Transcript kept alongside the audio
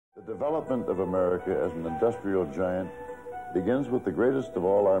The development of America as an industrial giant begins with the greatest of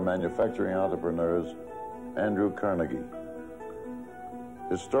all our manufacturing entrepreneurs, Andrew Carnegie.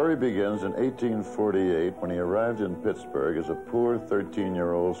 His story begins in 1848 when he arrived in Pittsburgh as a poor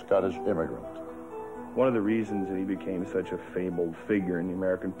 13-year-old Scottish immigrant. One of the reasons that he became such a fabled figure in the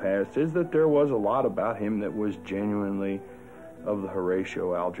American past is that there was a lot about him that was genuinely of the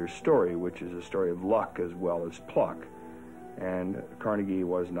Horatio Alger story, which is a story of luck as well as pluck. And Carnegie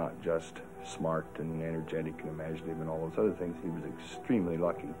was not just smart and energetic and imaginative and all those other things. He was extremely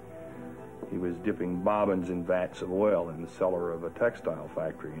lucky. He was dipping bobbins in vats of oil in the cellar of a textile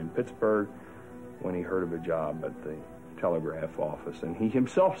factory in Pittsburgh when he heard of a job at the telegraph office. And he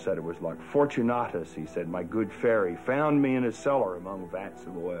himself said it was luck. Fortunatus, he said, my good fairy, found me in a cellar among vats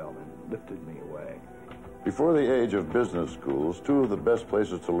of oil and lifted me away. Before the age of business schools, two of the best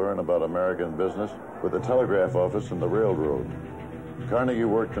places to learn about American business were the telegraph office and the railroad. Carnegie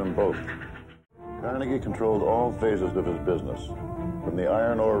worked in both. Carnegie controlled all phases of his business, from the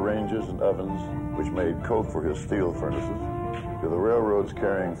iron ore ranges and ovens, which made coke for his steel furnaces, to the railroads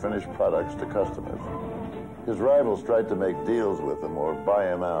carrying finished products to customers. His rivals tried to make deals with him or buy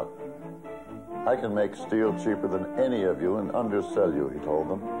him out. I can make steel cheaper than any of you and undersell you, he told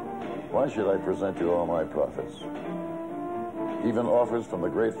them. Why should I present you all my profits? Even offers from the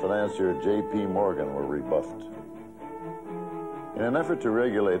great financier J.P. Morgan were rebuffed. In an effort to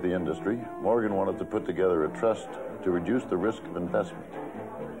regulate the industry, Morgan wanted to put together a trust to reduce the risk of investment.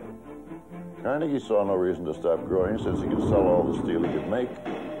 Carnegie saw no reason to stop growing since he could sell all the steel he could make.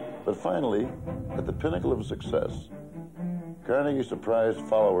 But finally, at the pinnacle of success, Carnegie surprised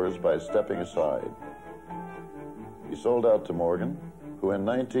followers by stepping aside. He sold out to Morgan, who in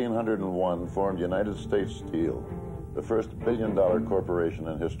 1901 formed United States Steel, the first billion-dollar corporation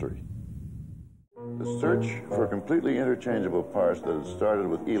in history. The search for completely interchangeable parts that had started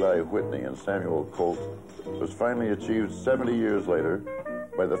with Eli Whitney and Samuel Colt was finally achieved 70 years later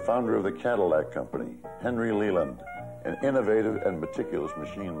by the founder of the Cadillac Company, Henry Leland, an innovative and meticulous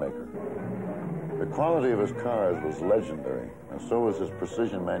machine maker. The quality of his cars was legendary, and so was his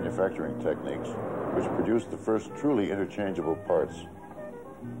precision manufacturing techniques, which produced the first truly interchangeable parts.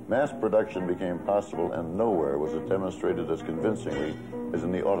 Mass production became possible, and nowhere was it demonstrated as convincingly as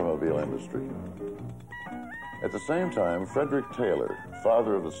in the automobile industry. At the same time, Frederick Taylor,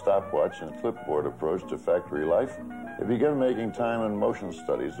 father of the stopwatch and clipboard approach to factory life, had begun making time and motion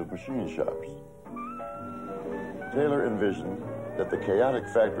studies of machine shops. Taylor envisioned that the chaotic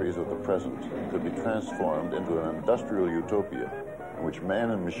factories of the present could be transformed into an industrial utopia in which man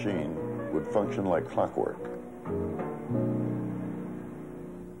and machine would function like clockwork.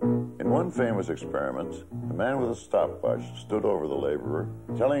 In one famous experiment, a man with a stopwatch stood over the laborer,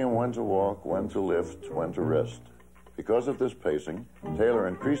 telling him when to walk, when to lift, when to rest. Because of this pacing, Taylor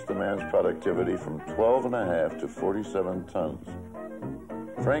increased the man's productivity from 12.5 to 47 tons.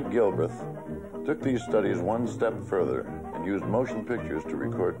 Frank Gilbreth took these studies one step further and used motion pictures to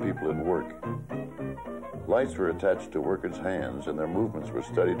record people at work. Lights were attached to workers' hands, and their movements were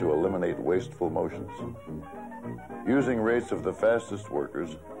studied to eliminate wasteful motions. Using rates of the fastest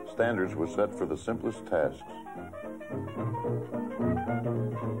workers, standards were set for the simplest tasks.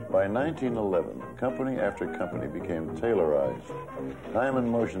 By 1911, company after company became Taylorized. Time and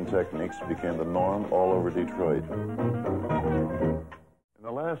motion techniques became the norm all over Detroit. In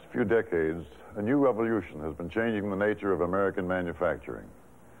the last few decades, a new revolution has been changing the nature of American manufacturing.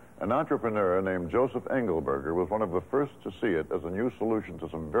 An entrepreneur named Joseph Engelberger was one of the first to see it as a new solution to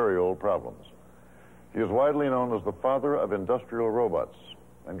some very old problems. He is widely known as the father of industrial robots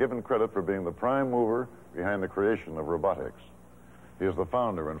and given credit for being the prime mover behind the creation of robotics. He is the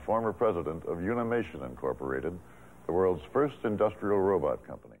founder and former president of Unimation Incorporated, the world's first industrial robot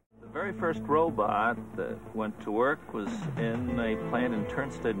company. The very first robot that went to work was in a plant in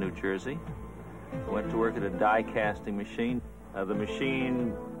Turnstead, New Jersey. I went to work at a die casting machine. The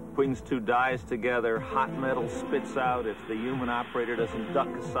machine brings two dies together, hot metal spits out. If the human operator doesn't duck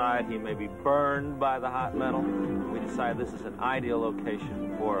aside, he may be burned by the hot metal. We decided this is an ideal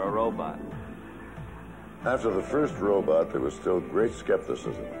location for a robot. After the first robot, there was still great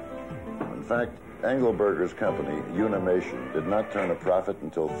skepticism. In fact, Engelberger's company, Unimation, did not turn a profit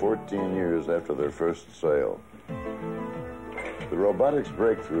until 14 years after their first sale. The robotics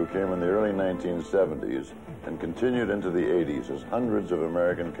breakthrough came in the early 1970s and continued into the 80s as hundreds of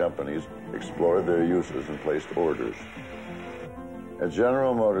American companies explored their uses and placed orders. A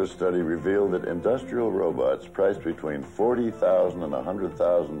General Motors study revealed that industrial robots priced between $40,000 and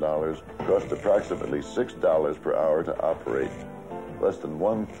 $100,000 cost approximately $6 per hour to operate, less than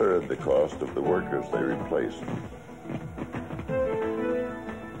one-third the cost of the workers they replaced.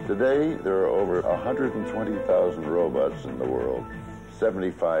 Today, there are over 120,000 robots in the world,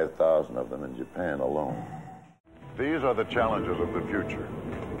 75,000 of them in Japan alone. These are the challenges of the future.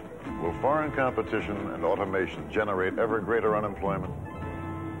 Will foreign competition and automation generate ever greater unemployment?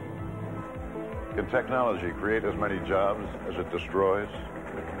 Can technology create as many jobs as it destroys?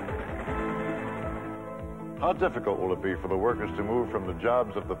 How difficult will it be for the workers to move from the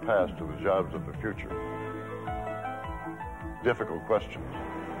jobs of the past to the jobs of the future? Difficult questions.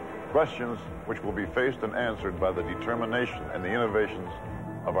 Questions which will be faced and answered by the determination and the innovations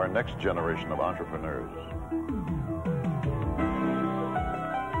of our next generation of entrepreneurs.